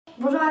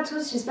Bonjour à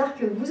tous, j'espère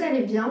que vous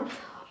allez bien.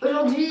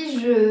 Aujourd'hui,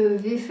 je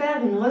vais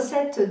faire une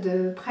recette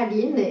de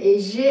praline et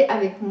j'ai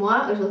avec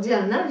moi aujourd'hui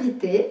un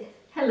invité.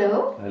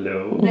 Hello.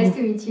 Hello. Nice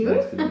to meet you.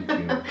 Nice to meet you.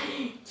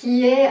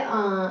 Qui est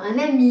un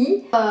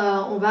ami.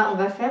 On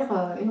va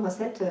faire une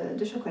recette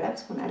de chocolat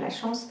parce qu'on a la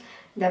chance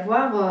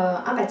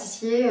d'avoir un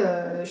pâtissier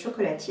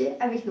chocolatier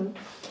avec nous.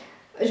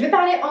 Je vais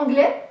parler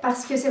anglais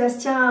parce que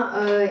Sébastien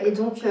est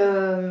donc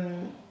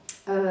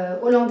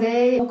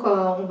hollandais, donc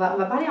on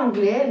va parler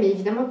anglais, mais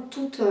évidemment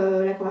toute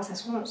la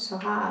conversation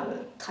sera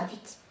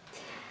traduite.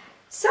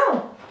 So,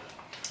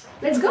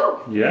 let's go!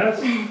 Yes.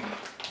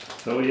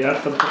 So we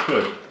add some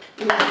chocolate.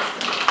 Yes.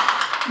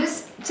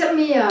 Just tell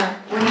me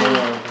when More.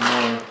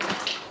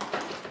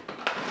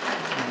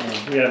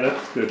 Yeah,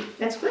 that's good.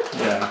 That's good?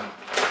 Yeah.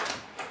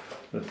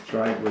 Let's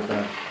try it with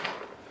that.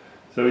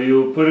 So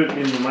you put it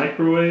in the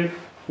microwave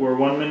for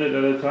 1 minute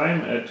at a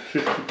time at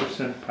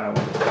 50% power.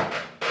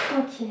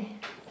 Okay.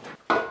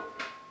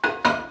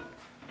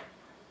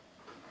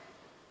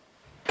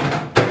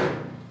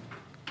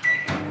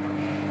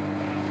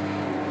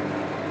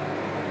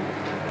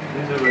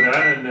 These are with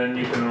that, and then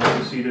you can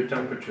also see the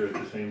temperature at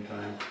the same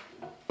time.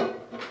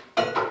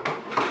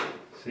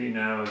 See,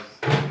 now it's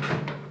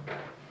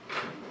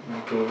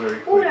go very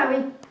quick. Oula,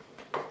 oui.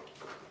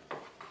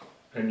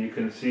 And you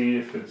can see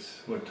if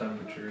it's what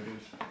temperature it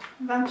is.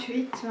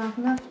 28,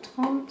 29,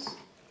 30.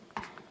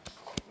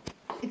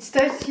 It's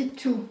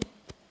 32.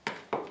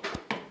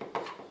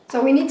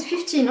 So we need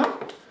 50, no?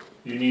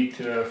 You need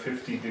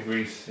 50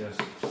 degrees, yes.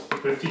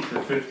 50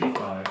 to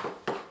 55.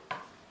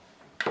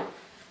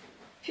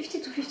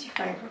 50 to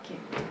 55, okay.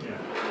 Yeah.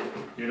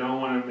 You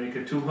don't want to make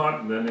it too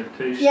hot, then it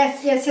tastes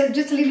Yes,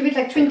 just a little bit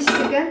like 20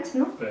 seconds,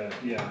 no? bad.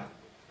 Yeah.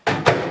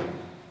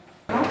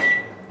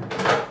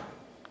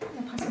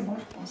 Après c'est bon,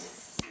 je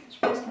pense. Je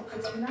pense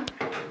qu'après celui-là.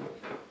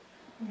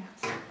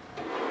 Merci.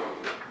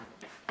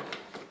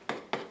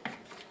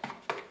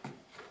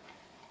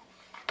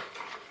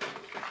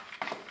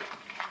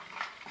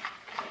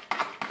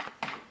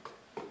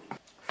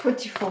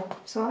 $44,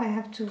 so I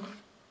have to.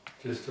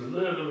 Just a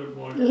little bit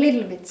more.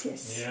 Little bit,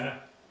 yes. Yeah.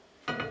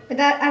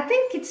 But I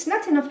think it's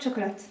not enough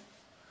chocolate.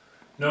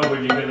 No, but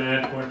you're going to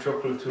add more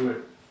chocolate to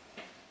it,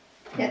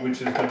 Yeah.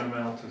 which is going to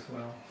melt as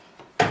well.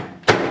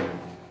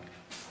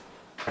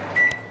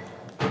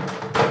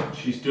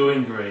 She's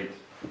doing great.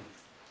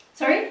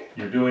 Sorry?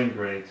 You're doing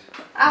great.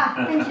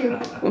 Ah, thank you.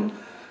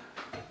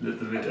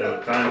 Little bit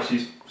at a time.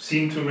 She's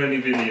seen too many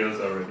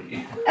videos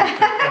already.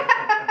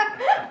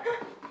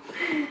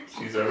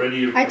 She's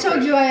already a I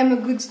told you I am a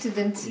good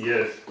student.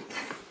 Yes.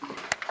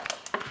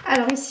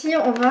 Alors ici,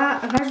 on va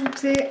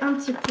rajouter un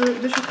petit peu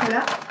de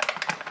chocolat.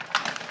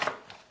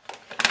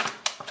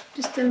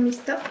 Just tell me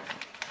stop.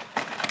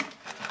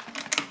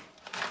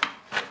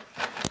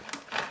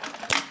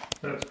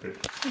 That's good.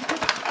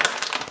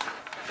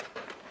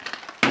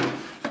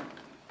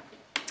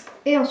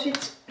 Et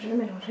ensuite, je vais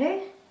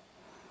mélanger.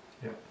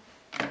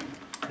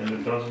 And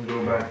it doesn't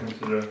go back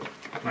into the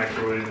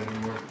microwave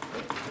anymore.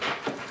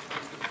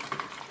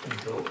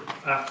 Until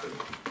after.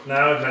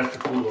 Now it has to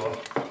cool off.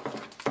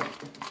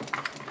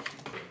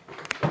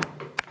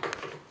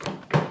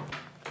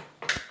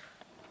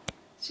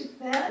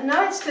 Super.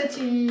 Now it's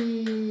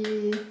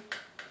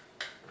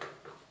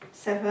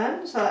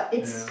 37, so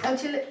it's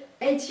until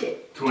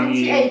 28.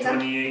 28. Hein?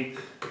 28.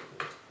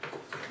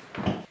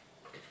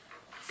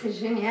 C'est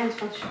génial, de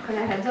faire du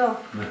chocolat, j'adore.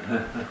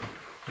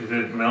 Is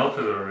it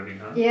melted already,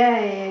 huh?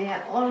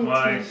 Yeah. All Well,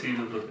 I it see a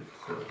little bit.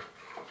 So.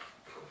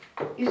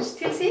 You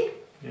still see?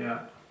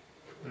 Yeah.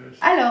 There's...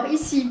 Alors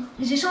ici,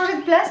 j'ai changé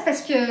de place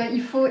parce que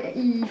il faut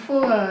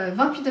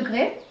 28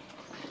 degrés.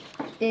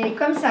 Et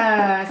comme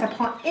ça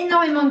prend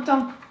énormément de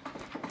temps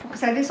pour que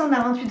ça descende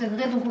à 28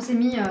 degrés, donc on s'est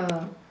mis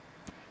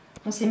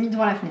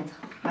devant la fenêtre.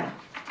 Voilà.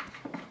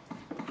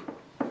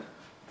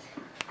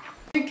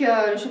 Vu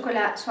que le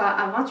chocolat soit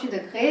à 28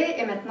 degrés,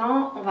 et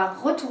maintenant on va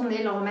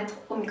retourner le remettre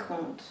au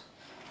micro-ondes.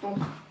 Donc,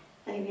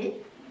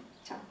 arrivé.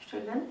 Tiens, je te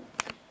le donne.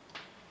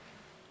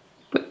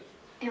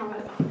 Et on va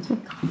le remettre au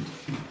micro-ondes.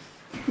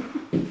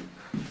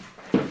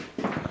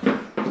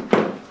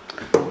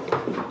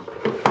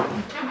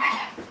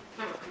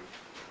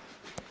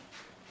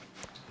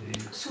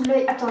 Sous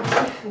l'œil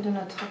attentif de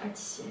notre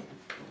pâtissier.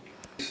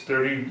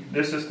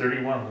 This is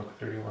 31, look,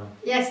 31.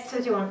 Yes,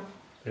 31.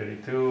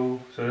 32,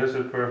 so this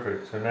is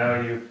perfect. So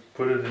now you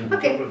put it in the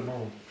chocolate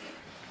mold.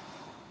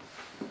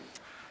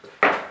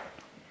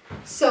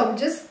 So,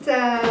 just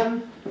tell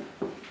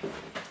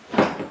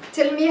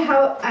me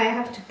how I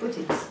have to put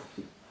it.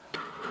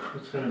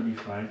 It's gonna be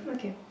fine.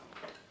 Okay.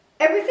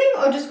 Everything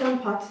or just one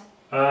pot?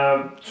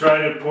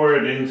 Try to pour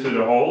it into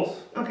the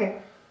holes.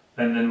 Okay.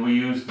 And then we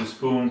use the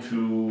spoon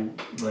to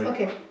like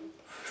Okay.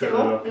 C'est fill it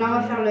bon. up. Là, on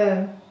va faire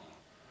le.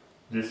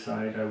 This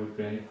side, I would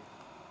say.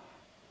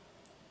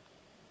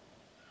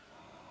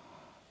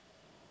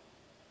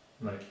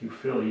 Like you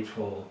fill each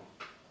hole.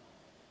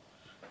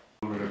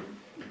 Over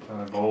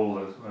the bowl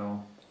as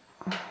well.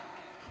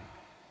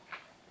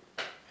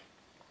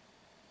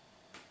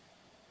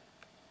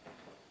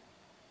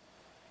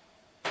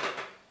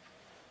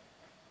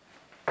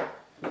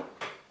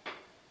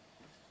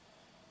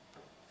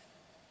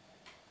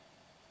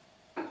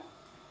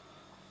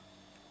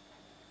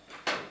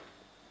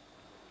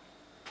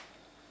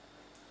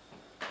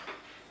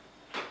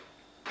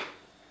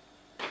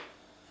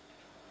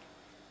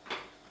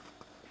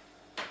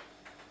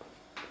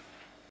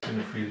 in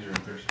the freezer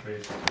if there's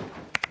space.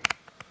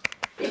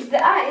 It's the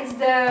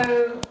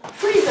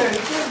freezer.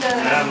 It's the...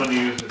 I'm going to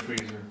use the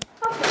freezer.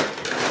 Okay.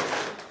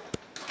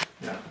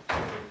 Yeah.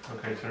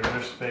 Okay, so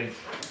there's space.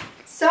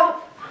 So,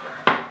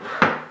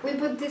 we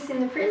put this in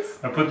the freeze?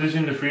 I put this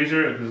in the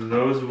freezer because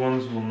those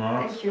ones will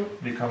not Thank you.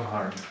 become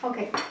hard.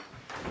 Okay.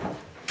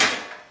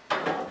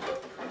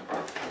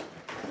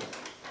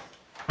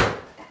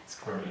 That's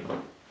great.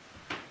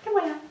 Et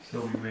voilà. So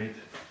we wait.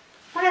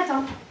 On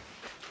attend.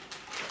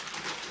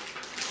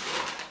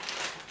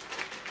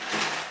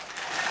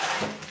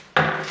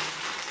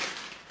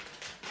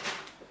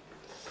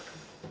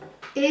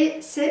 Et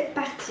c'est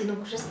parti.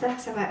 Donc j'espère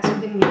que ça va se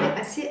démouler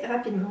assez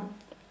rapidement.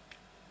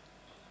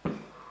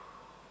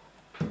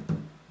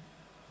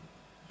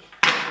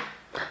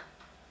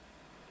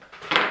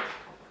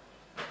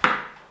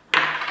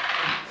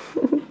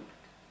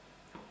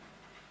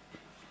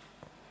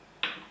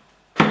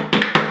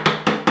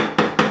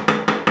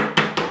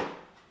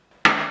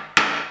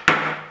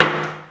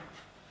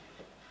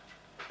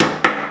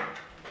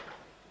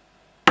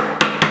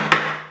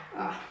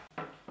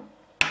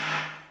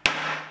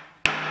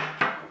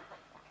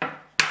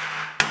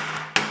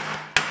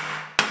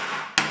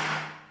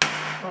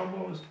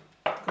 Almost.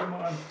 Come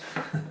on.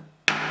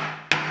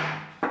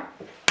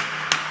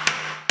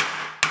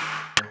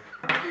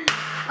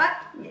 What?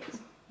 Yes.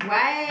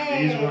 Ouais.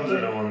 These ones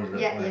are the ones that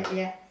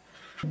Yeah.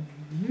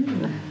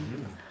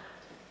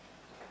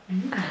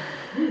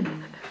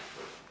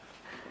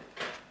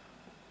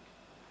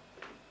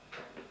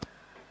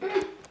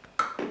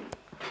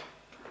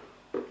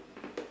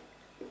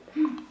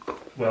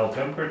 well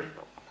tempered.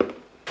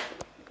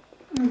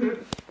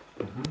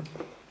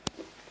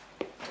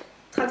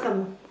 Très très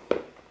bon.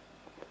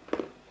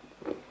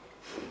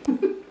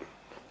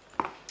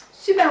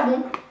 Super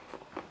bon.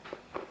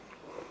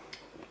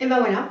 Et ben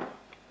voilà.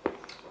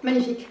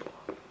 Magnifique.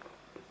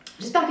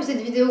 J'espère que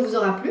cette vidéo vous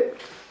aura plu.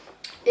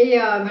 Et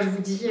je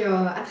vous dis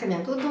à très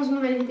bientôt dans une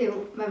nouvelle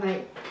vidéo. Bye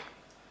bye.